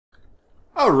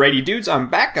Alrighty dudes, I'm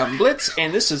back, I'm Blitz,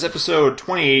 and this is episode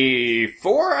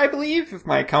 24, I believe, if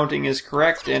my counting is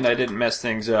correct and I didn't mess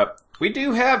things up. We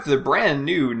do have the brand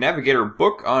new Navigator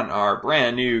book on our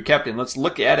brand new captain. Let's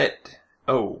look at it.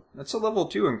 Oh, that's a level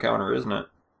 2 encounter, isn't it?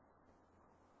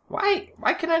 Why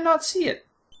can I not see it?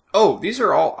 Oh, these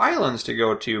are all islands to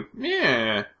go to.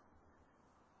 Yeah.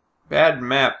 Bad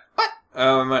map. What?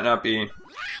 Oh, I might not be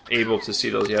able to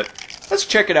see those yet. Let's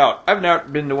check it out. I've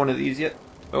not been to one of these yet.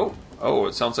 Oh,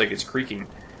 it sounds like it's creaking.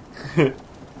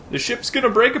 The ship's gonna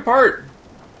break apart!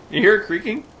 You hear it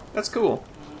creaking? That's cool.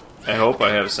 I hope I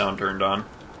have sound turned on.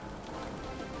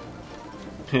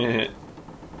 I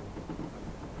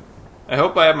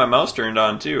hope I have my mouse turned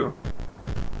on too.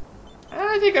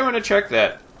 I think I'm gonna check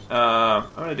that. I'm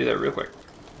gonna do that real quick.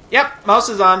 Yep, mouse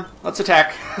is on. Let's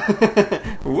attack.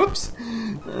 Whoops.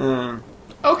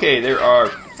 Okay, there are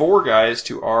 4 guys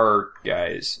to our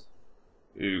guys.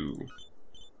 Ooh.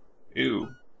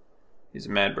 He's a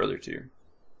mad brother too.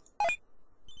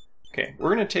 Okay, we're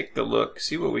gonna take a look,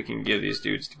 see what we can give these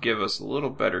dudes to give us a little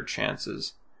better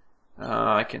chances.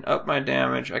 I can up my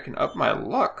damage, I can up my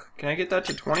luck. Can I get that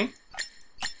to 20?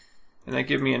 Can that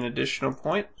give me an additional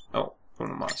point? Oh,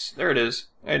 uno mas. There it is.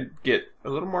 I'd get a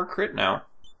little more crit now.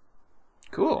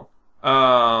 Cool.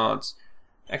 Let's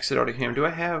exit out of him.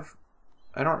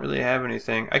 I don't really have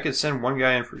anything. I could send one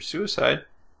guy in for suicide.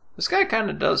 This guy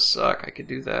kinda does suck. I could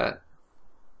do that.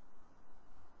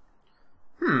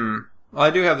 Well, I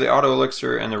do have the auto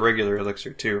elixir and the regular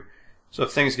elixir too. So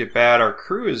if things get bad, our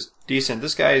crew is decent.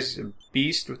 This guy is a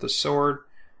beast with a sword.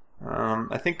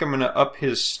 I think I'm going to up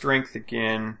his strength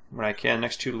again when I can.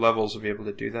 Next 2 levels will be able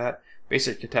to do that.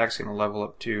 Basic attack's going to level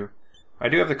up too. I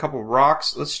do have a couple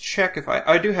rocks. Let's check if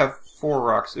I do have 4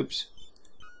 rocks. Oops.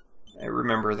 I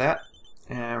remember that.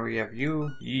 And we have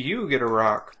you. You get a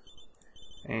rock.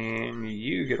 And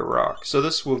you get a rock. So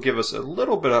this will give us a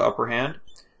little bit of upper hand.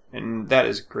 And that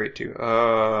is great too.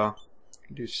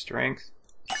 Do strength.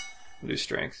 We'll do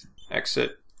strength.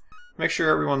 Exit. Make sure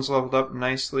everyone's leveled up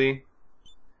nicely.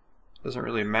 Doesn't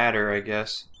really matter, I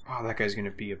guess. Wow, that guy's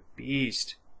gonna be a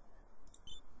beast.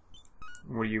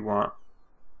 What do you want?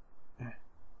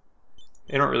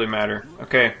 They don't really matter.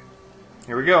 Okay.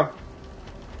 Here we go.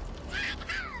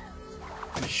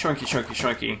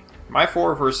 Shunky. My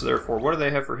 4 versus their 4. What do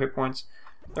they have for hit points?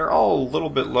 They're all a little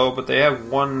bit low, but they have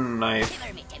 1 knife.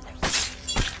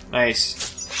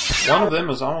 Nice. One of them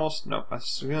is almost... Nope, I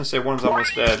was going to say one's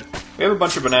almost dead. We have a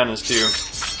bunch of bananas, too.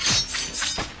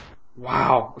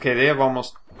 Wow. Okay, they have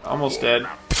almost dead.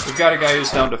 We've got a guy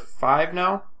who's down to 5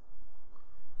 now.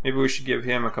 Maybe we should give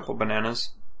him a couple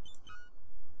bananas.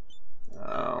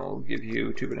 I'll give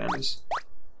you 2 bananas.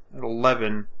 At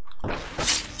 11.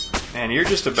 Man, you're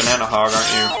just a banana hog,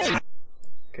 aren't you?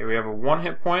 Okay, we have a 1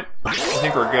 hit point. I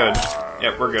think we're good.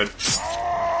 Yep, we're good.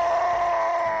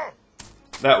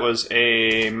 That was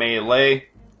a melee.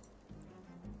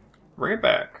 Bring it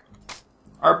back.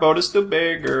 Our boat is still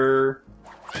bigger.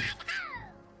 We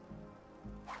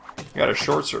got a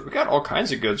short sword. We got all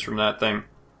kinds of goods from that thing.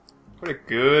 What a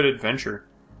good adventure.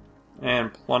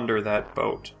 And plunder that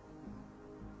boat.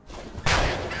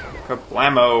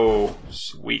 Kablamo!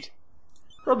 Sweet.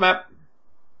 Road map.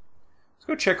 Let's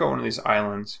go check out one of these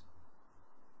islands.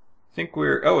 I think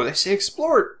we're... Oh, they say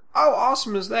explore it! How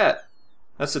awesome is that?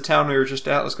 That's the town we were just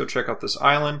at. Let's go check out this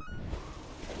island.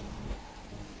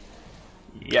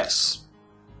 Yes.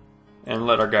 And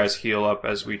let our guys heal up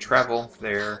as we travel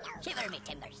there.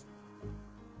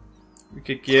 We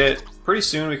could get... Pretty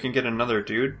soon we can get another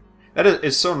dude. That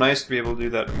is so nice to be able to do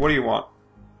that. What do you want?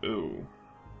 Ooh.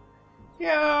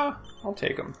 Yeah, I'll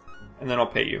take him. And then I'll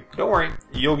pay you. Don't worry.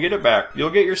 You'll get it back. You'll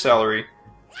get your salary.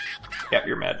 Yep,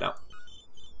 you're mad now.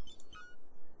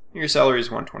 Your salary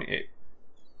is 128.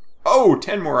 Oh,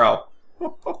 10 morale.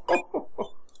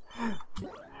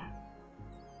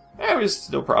 I was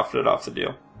still profited off the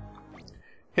deal.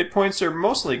 Hit points are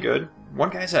mostly good.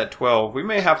 One guy's at 12. We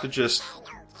may have to just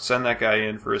send that guy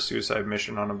in for a suicide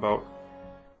mission on a boat.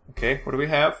 Okay, what do we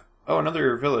have? Oh,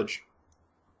 another village.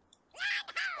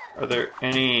 Are there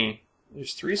any...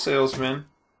 There's 3 salesmen.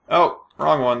 Oh,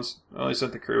 wrong ones. I only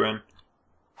sent the crew in.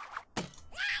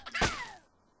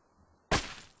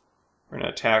 We're gonna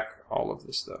attack all of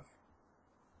this stuff.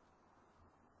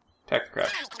 Attack the crab.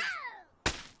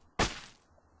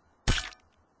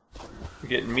 We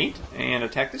get meat and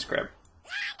attack this crab.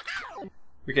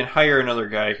 We can hire another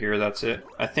guy here, that's it.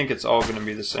 I think it's all gonna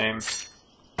be the same.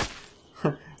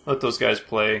 Let those guys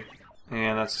play.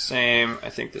 And that's the same. I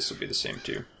think this will be the same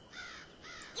too.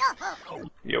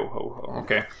 Yo ho ho.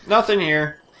 Okay. Nothing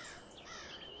here.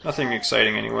 Nothing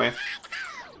exciting anyway.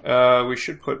 We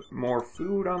should put more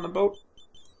food on the boat.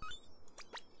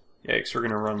 Yikes, we're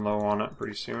gonna run low on it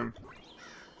pretty soon.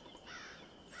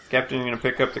 Captain gonna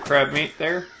pick up the crab meat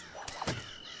there.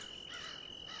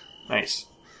 Nice.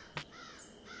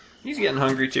 He's getting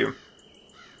hungry too.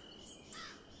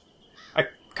 I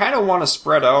kind of want to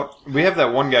spread out. We have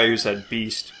that one guy who's that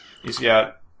beast. He's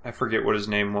got, I forget what his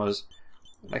name was.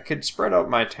 I could spread out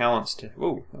my talents to...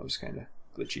 Whoa, that was kind of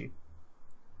glitchy.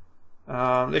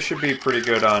 They should be pretty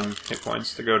good on hit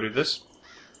points to go do this.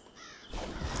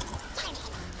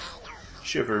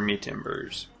 Shiver me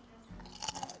timbers.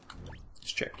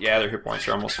 Let's check. Yeah, their hit points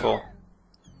are almost full.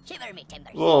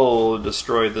 We'll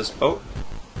destroy this boat.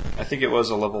 I think it was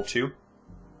a level 2.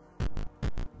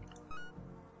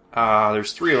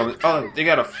 There's 3 of them. Oh, they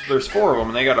got a... There's 4 of them,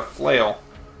 and they got a flail.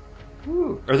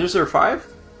 Ooh. Or is there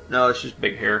 5? No, it's just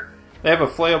big hair. They have a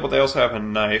flail, but they also have a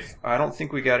knife. I don't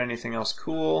think we got anything else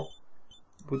cool.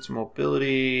 Boots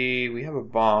mobility. We have a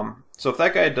bomb. So if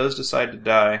that guy does decide to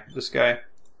die, this guy,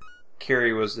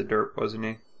 Carrie was the derp, wasn't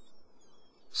he?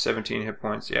 17 hit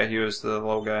points. Yeah, he was the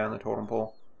low guy on the totem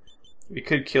pole. We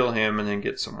could kill him and then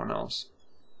get someone else.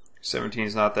 17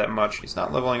 is not that much. He's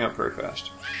not leveling up very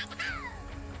fast.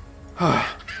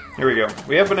 Here we go.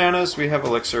 We have bananas, we have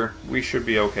elixir. We should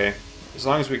be okay. As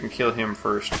long as we can kill him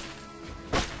first.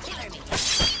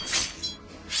 Let's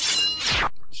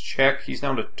check. He's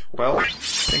down to 12, I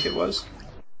think it was.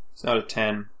 He's down to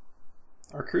 10.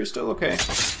 Our crew's still okay.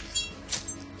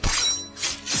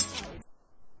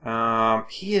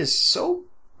 He is so...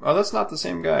 Oh, that's not the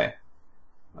same guy.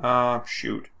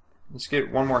 Shoot. Let's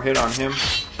get one more hit on him.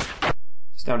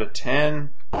 He's down to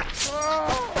 10.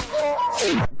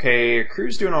 Okay, our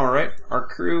crew's doing alright. Our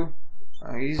crew,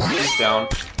 he's down.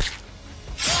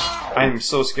 I'm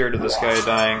so scared of this guy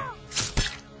dying.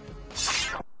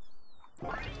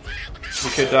 We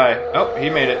could die. Oh, he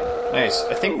made it. Nice.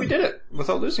 I think we did it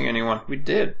without losing anyone. We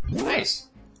did. Nice.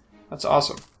 That's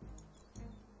awesome.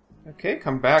 Okay,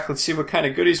 come back. Let's see what kind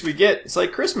of goodies we get. It's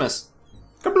like Christmas.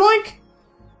 Kabloink!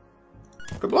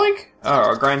 Kabloink!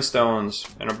 Oh, grindstones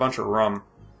and a bunch of rum.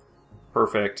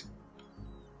 Perfect.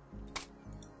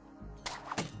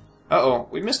 Uh-oh,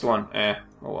 we missed one. Oh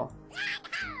well.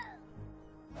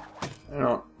 I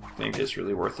don't think it's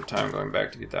really worth the time going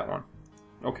back to get that one.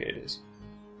 Okay, it is.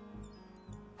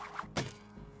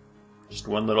 Just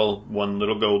one little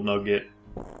gold nugget.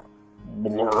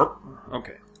 Blurp.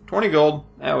 Okay. 20 gold.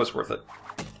 That was worth it.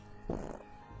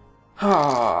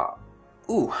 Ah.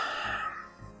 Ooh.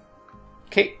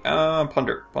 Okay,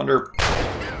 plunder. Plunder.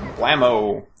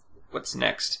 Blammo. What's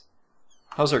next?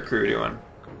 How's our crew doing?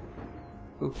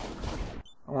 Ooh.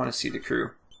 I want to see the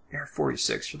crew. You're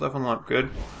 46. You're leveling up good.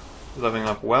 You're leveling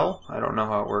up well. I don't know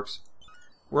how it works.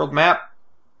 World map.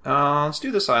 Let's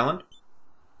do this island.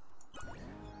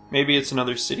 Maybe it's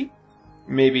another city.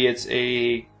 Maybe it's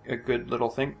a good little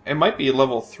thing. It might be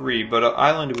level 3, but an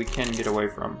island we can get away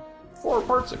from. 4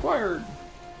 parts acquired.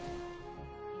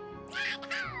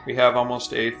 We have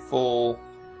almost a full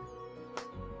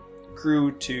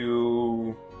crew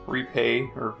to repay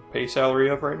or pay salary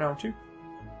of right now too.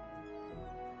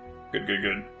 Good, good,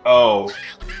 good. Oh.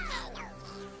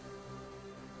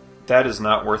 That is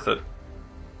not worth it.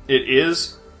 It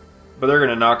is, but they're going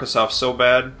to knock us off so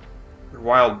bad. They're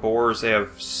wild boars. They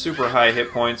have super high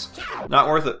hit points. Not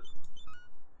worth it.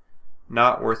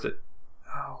 Not worth it.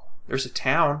 Oh, there's a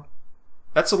town.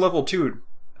 That's a level 2. And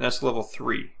that's level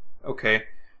 3. Okay.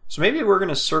 So maybe we're going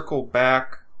to circle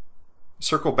back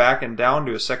and down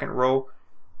to a second row.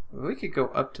 We could go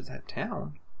up to that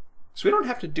town. So we don't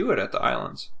have to do it at the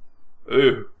islands.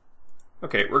 Ooh.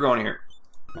 Okay, we're going here.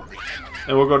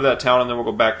 And we'll go to that town and then we'll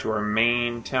go back to our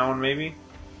main town, maybe?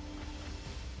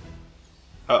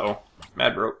 Uh-oh.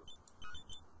 Mad broke.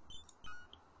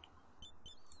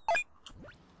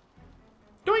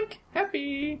 Doink!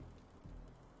 Happy!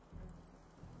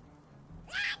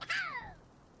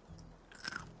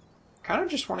 Kinda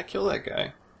just want to kill that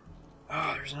guy.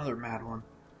 Oh, there's another mad one.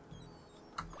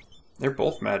 They're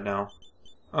both mad now.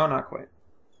 Oh, not quite.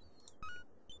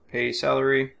 Pay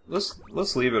salary.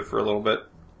 Let's leave it for a little bit.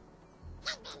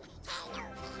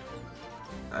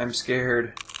 I'm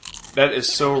scared. That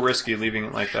is so risky leaving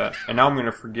it like that. And now I'm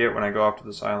gonna forget when I go off to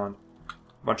this island.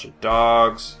 A bunch of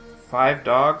dogs. 5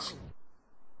 dogs?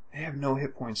 They have no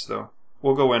hit points though.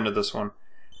 We'll go into this one.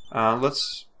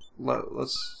 Let's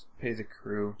pay the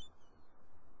crew.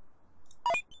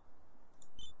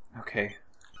 Okay.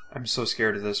 I'm so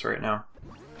scared of this right now.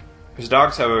 Because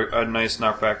dogs have a nice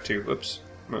knockback too. Oops.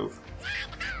 Move.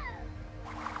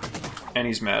 And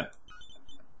he's mad.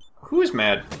 Who is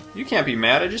mad? You can't be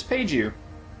mad, I just paid you.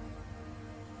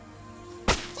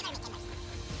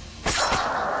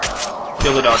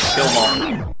 Kill the dogs, kill them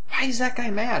all. Why is that guy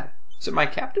mad? Is it my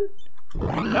captain?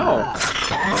 No.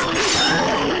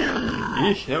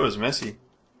 Eesh, that was messy.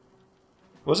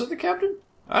 Was it the captain?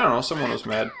 I don't know, someone was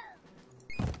mad.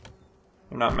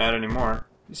 They're not mad anymore.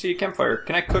 You see a campfire.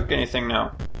 Can I cook anything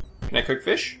now? Can I cook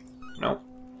fish? No.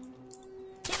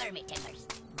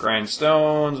 Grind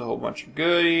stones, a whole bunch of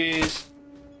goodies.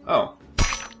 Oh.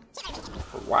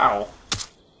 Wow.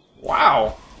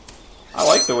 Wow. I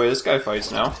like the way this guy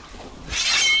fights now.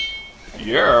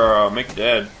 Yeah, make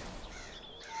dead.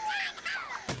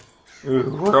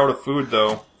 Ooh, we're out of food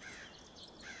though.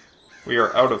 We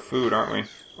are out of food, aren't we?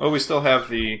 Oh, we still have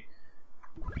the...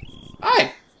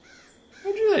 Hi!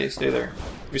 Why'd you stay there?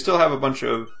 We still have a bunch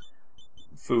of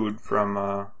food from,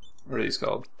 what are these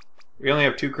called? We only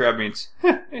have 2 crab meats.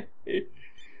 Okay,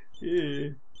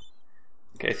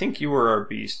 I think you are our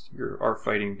beast. You're our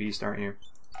fighting beast, aren't you?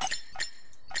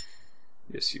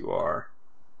 Yes, you are.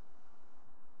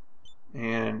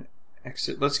 And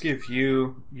exit. Let's give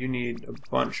you... You need a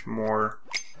bunch more.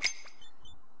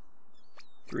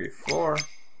 3, 4.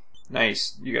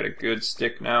 Nice. You got a good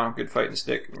stick now. Good fighting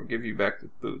stick. We'll give you back the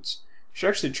boots. Should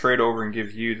actually trade over and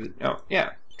give you the... Oh,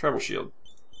 yeah. Tribal shield.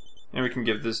 And we can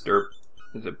give this derp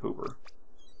the pooper.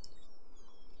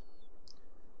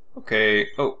 Okay.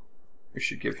 Oh. We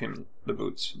should give him the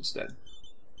boots instead.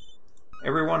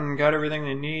 Everyone got everything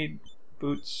they need.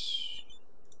 Boots.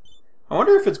 I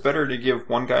wonder if it's better to give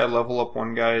one guy level up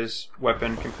one guy's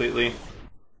weapon completely.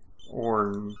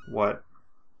 Or what?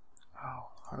 Oh,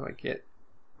 how do I get...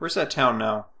 Where's that town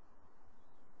now?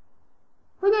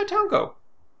 Where'd that town go?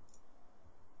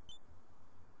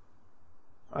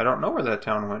 I don't know where that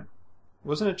town went.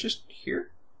 Wasn't it just here?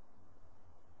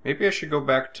 Maybe I should go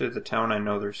back to the town I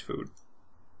know there's food.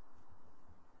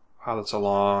 Wow, that's a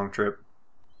long trip.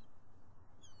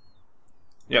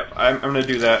 Yep, I'm going to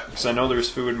do that, because I know there's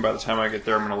food, and by the time I get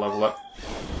there, I'm going to level up.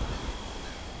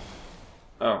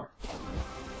 Oh.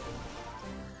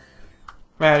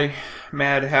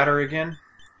 Mad Hatter again?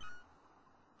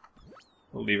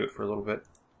 We'll leave it for a little bit.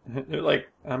 They're like,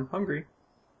 I'm hungry.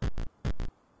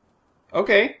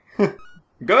 Okay.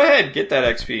 Go ahead, get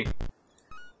that XP.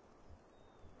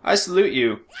 I salute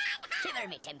you.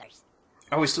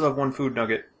 Oh, we still have 1 food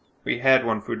nugget. We had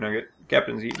 1 food nugget.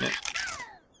 Captain's eating it.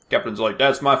 Captain's like,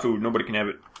 that's my food, nobody can have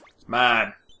it. It's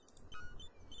mine.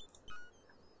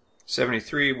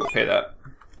 73, we'll pay that.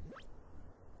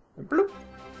 Bloop.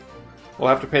 We'll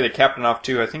have to pay the captain off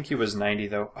too. I think he was 90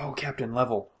 though. Oh, captain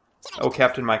level. Oh,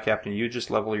 captain, my captain, you just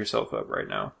level yourself up right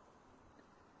now.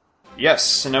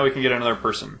 Yes, and now we can get another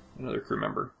person, another crew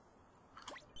member.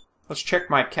 Let's check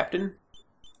my captain.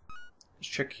 Let's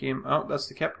check him out. That's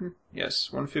the captain.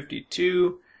 Yes,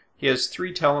 152. He has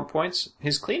 3 talent points.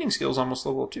 His cleaning skill is almost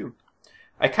level 2.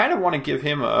 I kind of want to give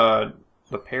him the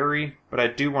parry, but I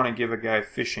do want to give a guy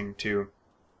fishing too.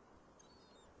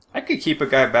 I could keep a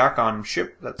guy back on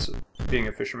ship that's being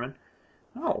a fisherman.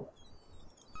 No.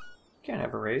 Can't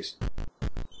have a raise.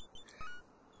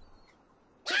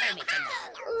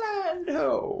 Land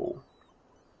ho.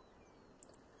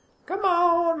 Come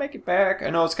on, make it back. I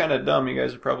know it's kind of dumb. You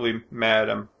guys are probably mad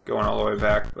I'm going all the way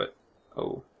back, but...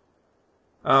 Oh.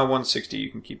 160, you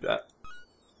can keep that.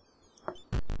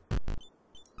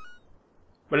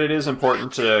 But it is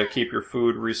important to keep your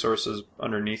food resources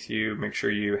underneath you. Make sure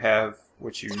you have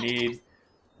what you need.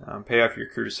 Pay off your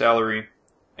crew salary.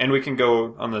 And we can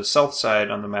go on the south side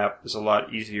on the map is a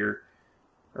lot easier,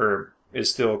 or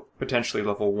is still potentially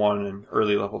level 1 and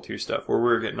early level 2 stuff, where we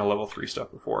were getting a level 3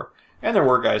 stuff before. And there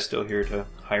were guys still here to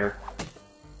hire.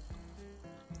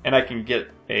 And I can get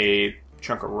a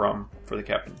chunk of rum for the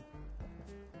captain.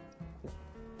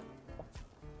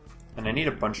 And I need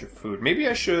a bunch of food. Maybe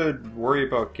I should worry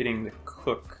about getting the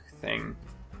cook thing.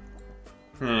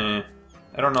 I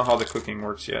don't know how the cooking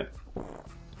works yet.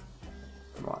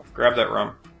 Come on, grab that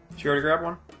rum. Did you already grab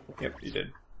one? Yep, you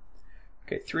did.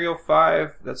 Okay,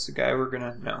 305. That's the guy we're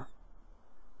gonna... No.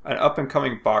 An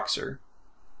up-and-coming boxer.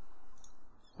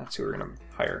 That's who we're gonna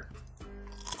hire.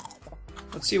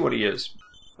 Let's see what he is.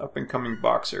 Up-and-coming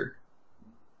boxer.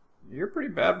 You're a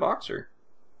pretty bad boxer.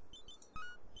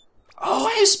 Oh,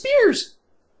 I have spears!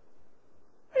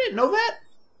 I didn't know that.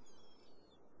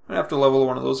 I'm gonna have to level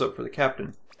one of those up for the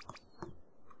captain.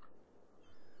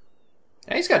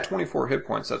 Yeah, he's got 24 hit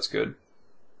points, that's good.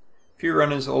 Few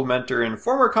run his old mentor and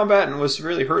former combatant was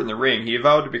severely hurt in the ring. He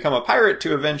vowed to become a pirate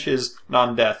to avenge his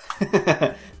non-death.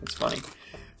 That's funny.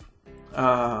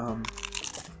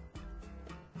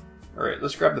 Alright,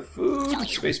 let's grab the food.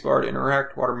 Spacebar to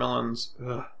interact, watermelons.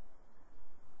 Ugh.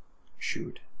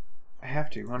 Shoot. I have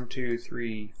to. 1, 2,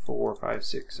 3, 4, 5,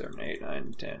 6, 7, 8,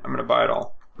 9, 10. I'm gonna buy it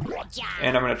all.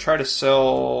 And I'm gonna try to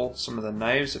sell some of the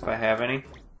knives if I have any.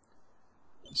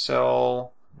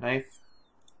 Sell knife.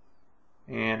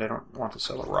 And I don't want to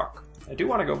sell a rock. I do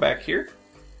want to go back here.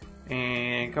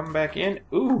 And come back in.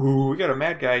 Ooh, we got a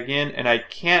mad guy again. And I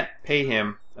can't pay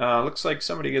him. Looks like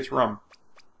somebody gets rum.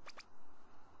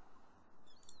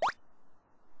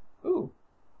 Ooh.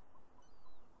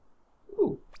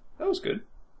 Ooh, that was good.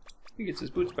 He gets his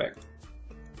boots back.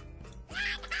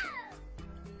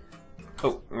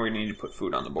 Oh, we're gonna need to put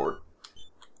food on the board.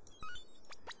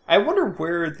 I wonder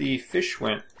where the fish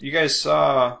went. You guys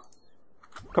saw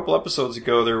a couple episodes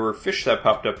ago there were fish that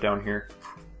popped up down here.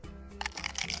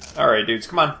 Alright, dudes,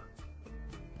 come on.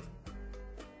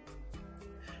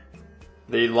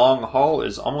 The long haul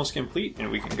is almost complete, and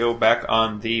we can go back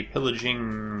on the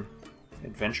pillaging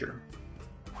adventure.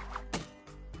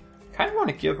 Kind of want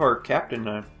to give our captain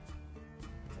a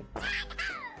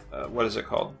what is it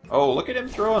called? Oh, look at him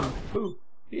throwing food.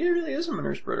 He really is a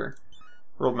manure spreader.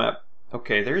 World map.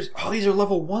 Okay, there's... Oh, these are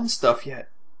level 1 stuff yet.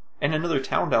 And another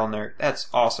town down there. That's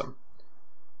awesome.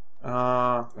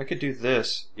 I could do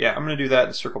this. Yeah, I'm going to do that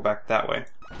and circle back that way.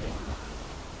 Can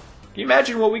you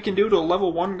imagine what we can do to a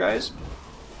level 1, guys?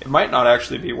 It might not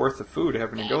actually be worth the food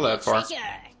having to go that far.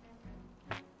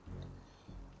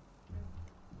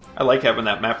 I like having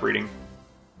that map reading.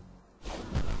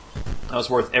 That was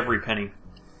worth every penny.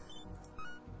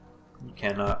 You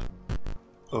cannot.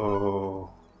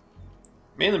 Oh.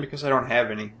 Mainly because I don't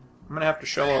have any. I'm gonna have to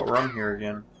shell out rum here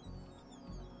again.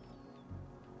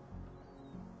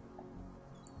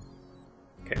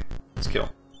 Okay, let's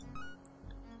kill.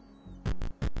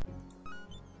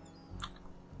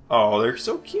 Oh, they're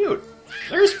so cute.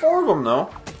 There's 4 of them, though.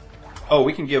 Oh,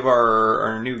 we can give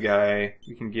our new guy,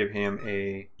 we can give him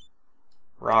a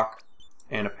rock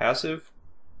and a passive.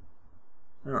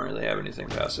 I don't really have anything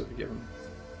passive to give him.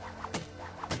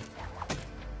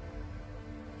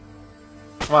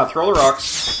 Come on, throw the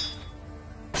rocks.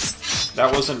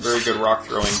 That wasn't very good rock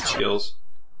throwing skills.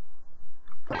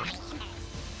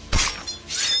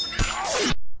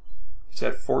 He's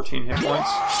at 14 hit points.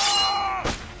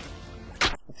 I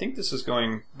think this is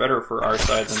going better for our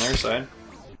side than their side.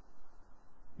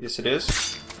 Yes, it is.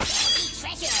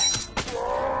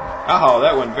 Oh,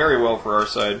 that went very well for our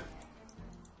side.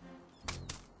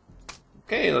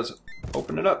 Okay, let's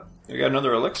open it up. We got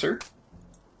another elixir.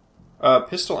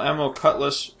 Pistol ammo,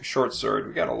 cutlass, short sword.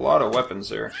 We got a lot of weapons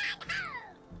there.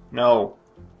 No.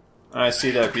 I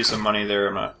see that piece of money there.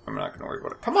 I'm not gonna worry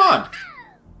about it. Come on!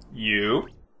 You.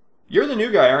 You're the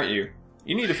new guy, aren't you?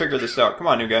 You need to figure this out. Come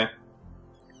on, new guy.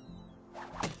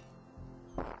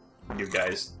 You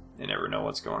guys, they never know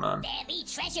what's going on.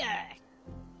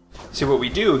 See, what we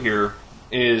do here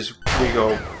is we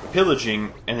go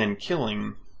pillaging and then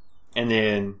killing and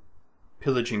then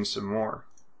pillaging some more.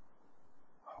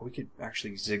 Oh, we could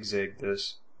actually zigzag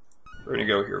this. We're gonna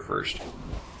go here first.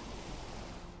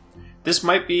 This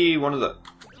might be one of the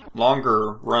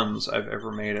longer runs I've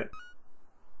ever made it.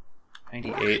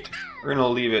 98. We're gonna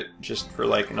leave it just for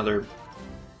like another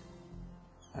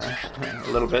a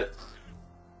little bit.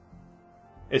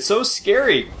 It's so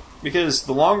scary because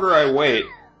the longer I wait,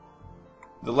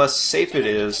 the less safe it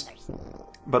is,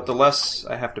 but the less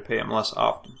I have to pay him less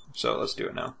often. So let's do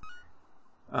it now.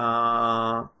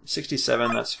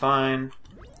 67, that's fine.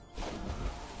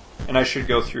 And I should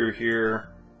go through here.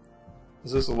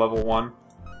 Is this a level 1?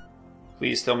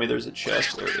 Please tell me there's a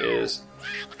chest. There is.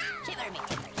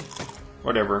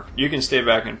 Whatever. You can stay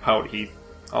back and pout, Heath.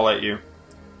 I'll let you.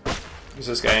 Because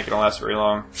this guy ain't gonna last very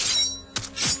long.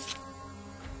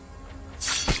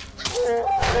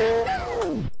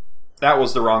 That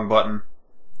was the wrong button.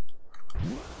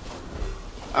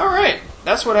 Alright,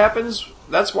 that's what happens.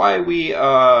 That's why we,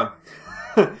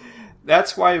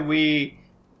 that's why we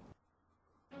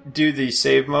do the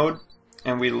save mode,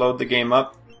 and we load the game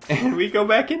up, and we go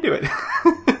back into it.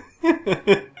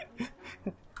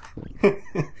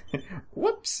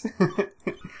 Whoops.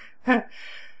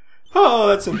 Oh,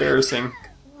 that's embarrassing.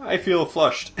 I feel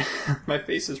flushed. My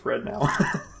face is red now.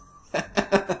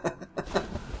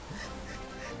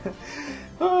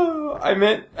 Oh, I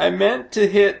meant to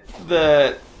hit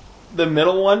the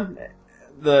middle one,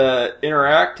 the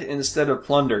interact, instead of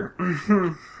plunder.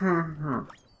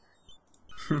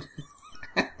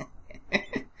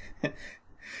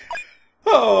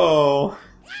 Oh,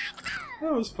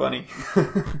 that was funny.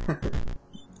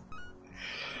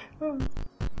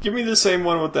 Give me the same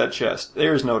one with that chest.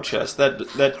 There's no chest.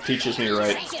 That teaches me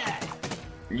right.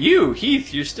 You,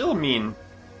 Heath, you're still mean.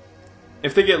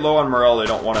 If they get low on morale, they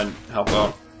don't want to help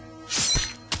out.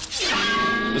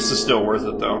 This is still worth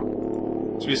it,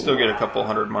 though. So we still get a couple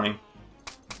hundred money.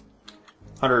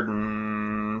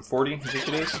 140, I think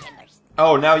it is.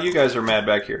 Oh, now you guys are mad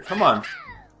back here. Come on.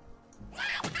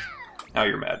 Now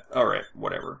you're mad. Alright,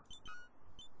 whatever.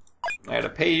 I had to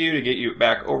pay you to get you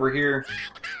back over here.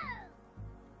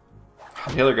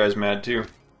 The other guy's mad too.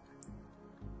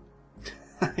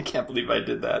 I can't believe I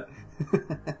did that.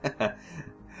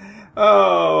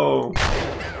 Oh!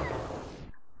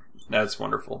 That's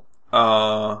wonderful.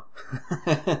 I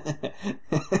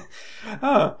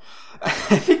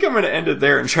think I'm going to end it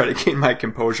there and try to gain my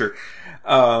composure.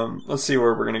 Let's see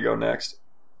where we're going to go next.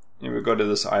 Maybe we'll go to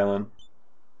this island.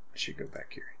 I should go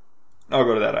back here. I'll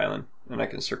go to that island, and I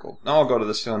can circle. I'll go to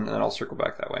this one, and then I'll circle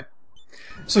back that way.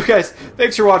 So guys,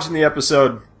 thanks for watching the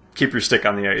episode. Keep your stick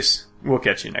on the ice. We'll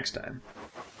catch you next time.